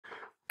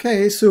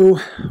Okay, so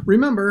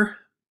remember,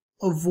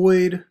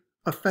 avoid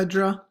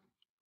ephedra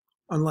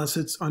unless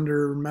it's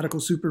under medical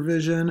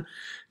supervision.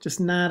 Just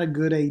not a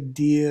good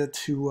idea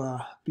to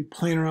be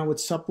playing around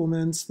with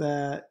supplements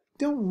that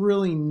don't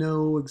really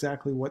know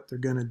exactly what they're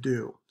going to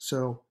do.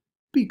 So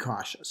be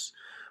cautious.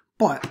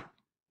 But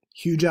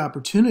huge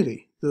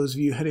opportunity. Those of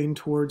you heading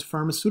towards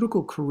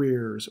pharmaceutical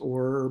careers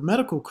or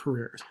medical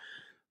careers,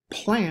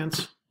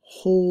 plants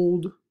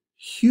hold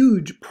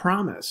huge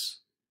promise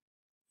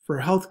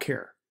for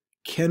healthcare.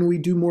 Can we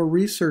do more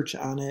research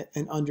on it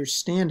and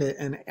understand it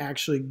and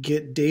actually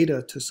get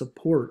data to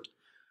support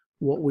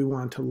what we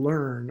want to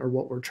learn or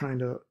what we're trying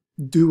to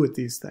do with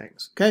these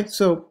things? Okay,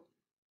 so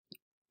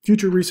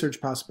future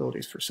research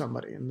possibilities for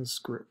somebody in this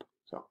group.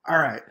 So, all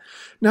right,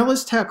 now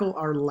let's tackle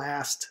our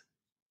last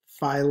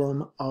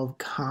phylum of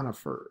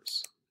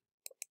conifers,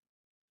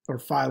 or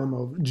phylum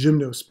of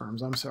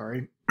gymnosperms, I'm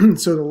sorry.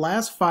 So the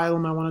last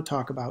phylum I want to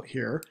talk about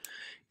here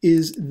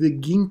is the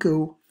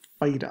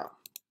Ginkgophyta.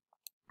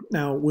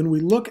 Now, when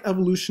we look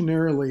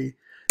evolutionarily,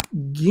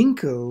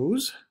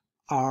 ginkgos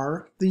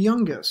are the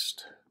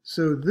youngest.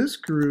 So this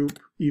group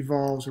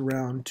evolves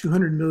around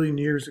 200 million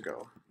years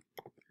ago.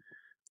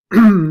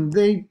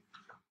 They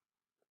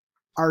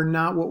are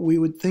not what we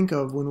would think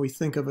of when we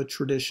think of a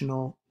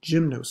traditional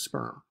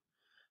gymnosperm.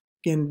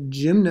 Again,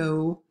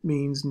 gymno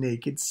means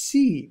naked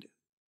seed.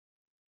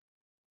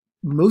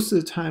 Most of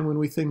the time when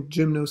we think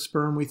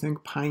gymnosperm, we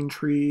think pine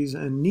trees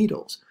and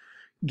needles.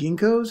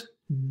 Ginkgos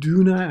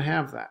do not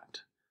have that.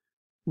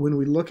 When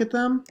we look at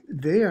them,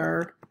 they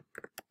are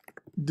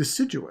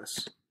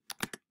deciduous.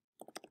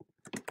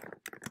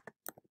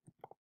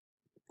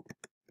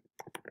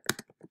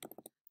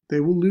 They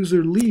will lose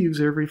their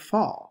leaves every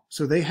fall.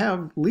 So they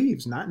have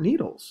leaves, not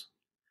needles.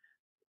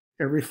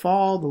 Every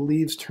fall, the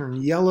leaves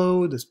turn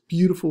yellow, this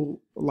beautiful,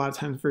 a lot of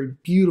times very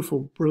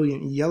beautiful,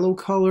 brilliant yellow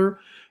color,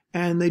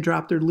 and they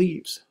drop their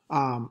leaves.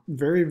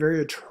 Very, very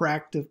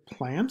attractive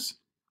plants.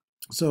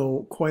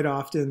 So quite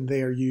often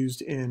they are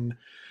used in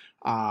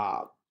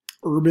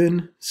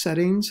urban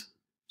settings,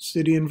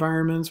 city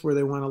environments where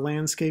they want to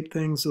landscape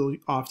things. They'll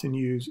often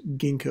use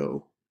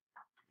ginkgo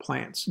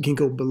plants,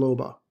 ginkgo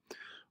biloba,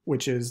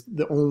 which is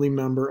the only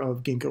member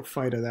of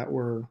Ginkgophyta that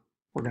we're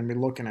going to be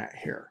looking at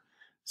here.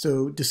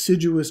 So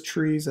deciduous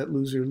trees that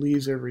lose their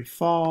leaves every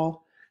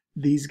fall.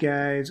 These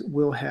guys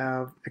will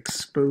have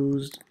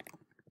exposed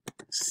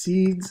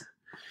seeds.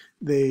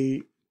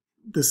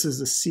 This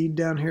is a seed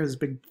down here, this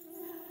big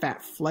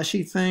fat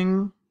fleshy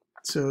thing.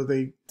 So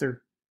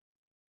they're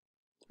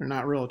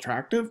not real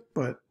attractive,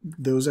 but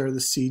those are the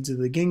seeds of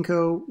the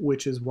ginkgo,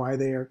 which is why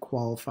they are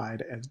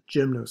qualified as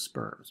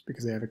gymnosperms,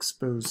 because they have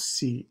exposed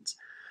seeds.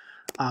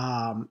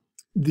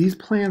 These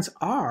plants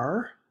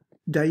are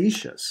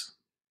dioecious,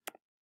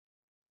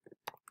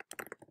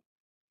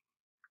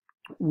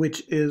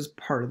 which is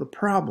part of the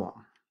problem.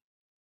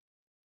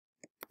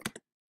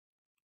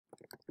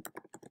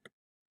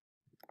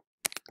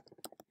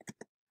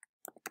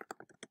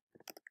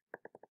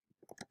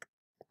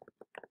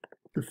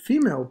 The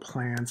female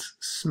plants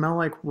smell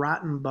like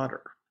rotten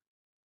butter.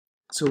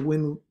 So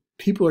when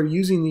people are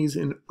using these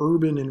in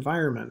urban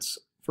environments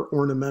for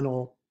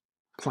ornamental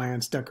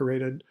plants,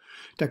 decoration,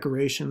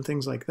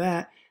 things like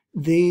that,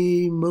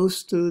 they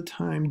most of the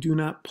time do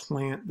not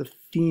plant the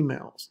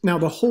females. Now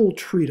the whole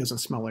tree doesn't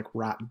smell like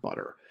rotten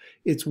butter.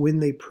 It's when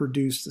they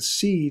produce the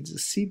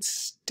seeds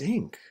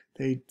stink.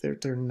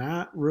 They're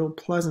not real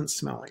pleasant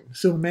smelling.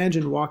 So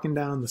imagine walking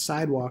down the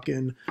sidewalk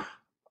in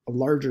a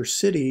larger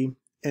city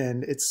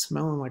and it's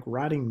smelling like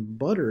rotting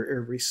butter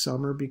every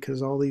summer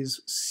because all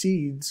these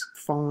seeds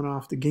falling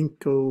off the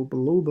ginkgo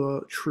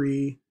biloba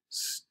tree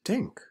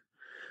stink.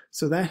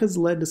 So that has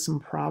led to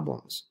some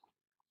problems.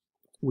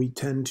 We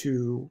tend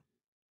to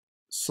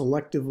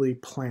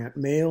selectively plant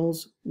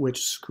males,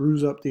 which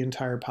screws up the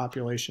entire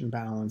population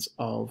balance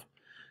of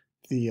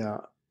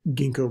the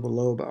ginkgo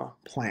biloba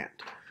plant.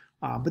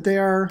 But they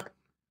are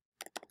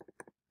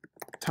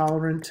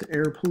tolerant to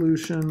air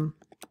pollution,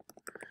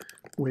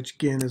 which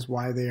again is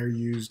why they are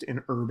used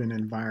in urban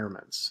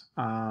environments.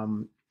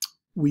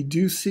 We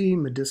do see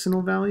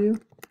medicinal value.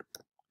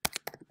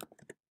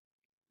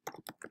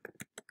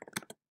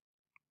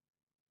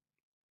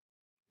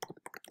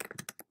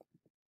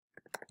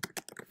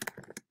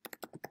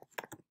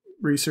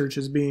 Research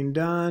is being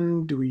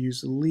done. Do we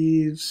use the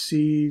leaves,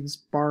 seeds,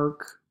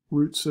 bark,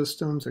 root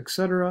systems,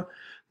 etc.,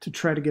 to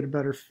try to get a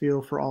better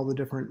feel for all the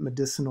different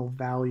medicinal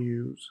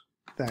values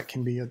that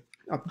can be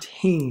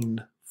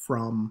obtained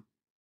from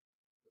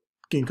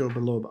ginkgo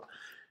biloba.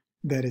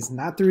 That is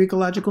not their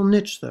ecological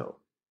niche, though.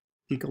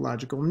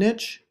 Ecological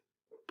niche,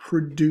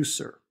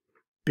 producer,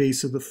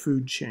 base of the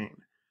food chain.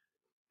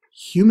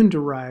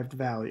 Human-derived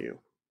value,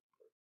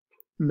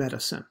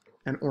 medicine,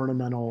 and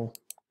ornamental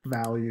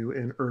value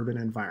in urban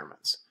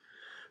environments.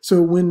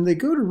 So when they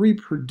go to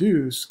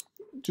reproduce,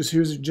 just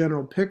here's a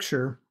general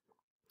picture.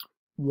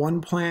 One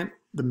plant,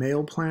 the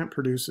male plant,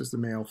 produces the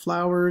male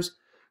flowers.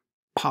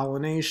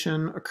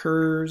 Pollination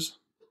occurs,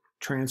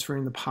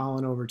 transferring the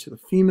pollen over to the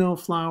female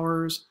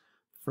flowers.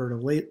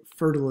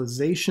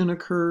 Fertilization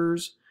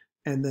occurs.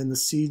 and then the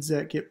seeds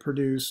that get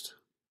produced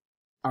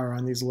are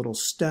on these little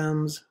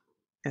stems,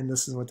 and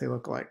this is what they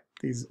look like,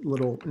 these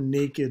little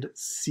naked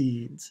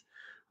seeds.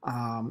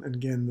 And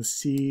again, the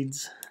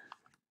seeds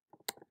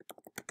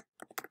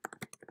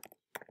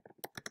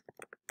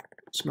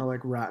smell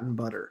like rotten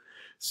butter.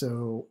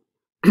 So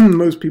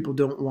most people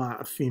don't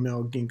want a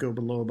female ginkgo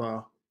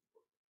biloba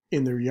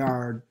in their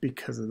yard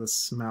because of the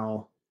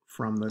smell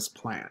from this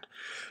plant.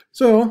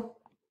 So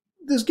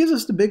this gives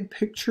us the big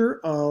picture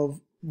of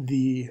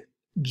the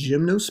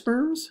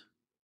Gymnosperms,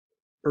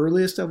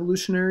 earliest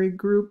evolutionary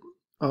group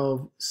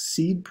of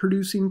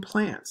seed-producing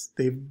plants.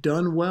 They've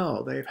done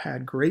well. They've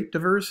had great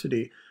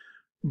diversity,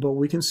 but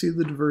we can see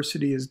the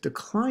diversity is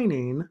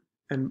declining,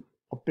 and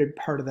a big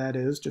part of that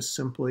is just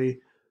simply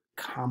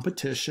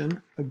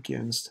competition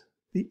against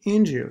the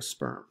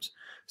angiosperms.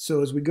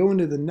 So as we go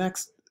into the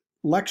next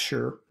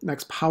lecture,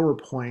 next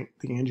PowerPoint,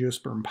 the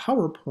angiosperm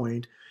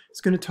PowerPoint,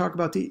 it's going to talk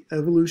about the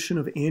evolution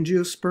of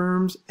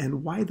angiosperms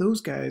and why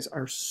those guys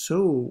are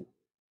so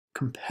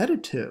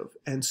competitive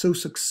and so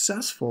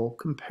successful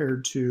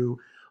compared to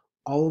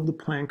all of the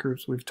plant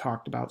groups we've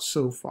talked about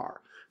so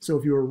far. So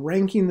if you were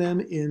ranking them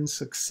in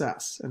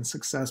success, and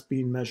success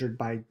being measured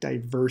by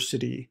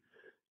diversity,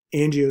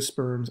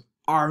 angiosperms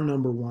are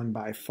number one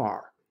by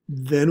far.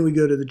 Then we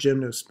go to the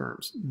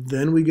gymnosperms.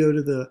 Then we go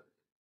to the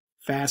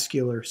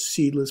vascular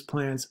seedless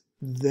plants.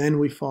 Then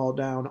we fall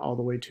down all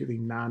the way to the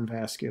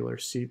non-vascular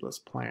seedless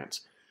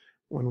plants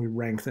when we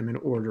rank them in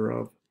order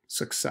of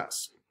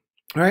success.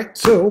 All right,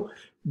 so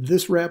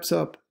this wraps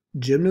up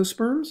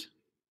gymnosperms.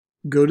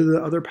 Go to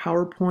the other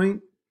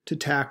PowerPoint to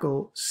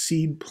tackle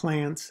seed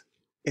plants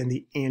and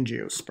the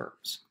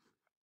angiosperms.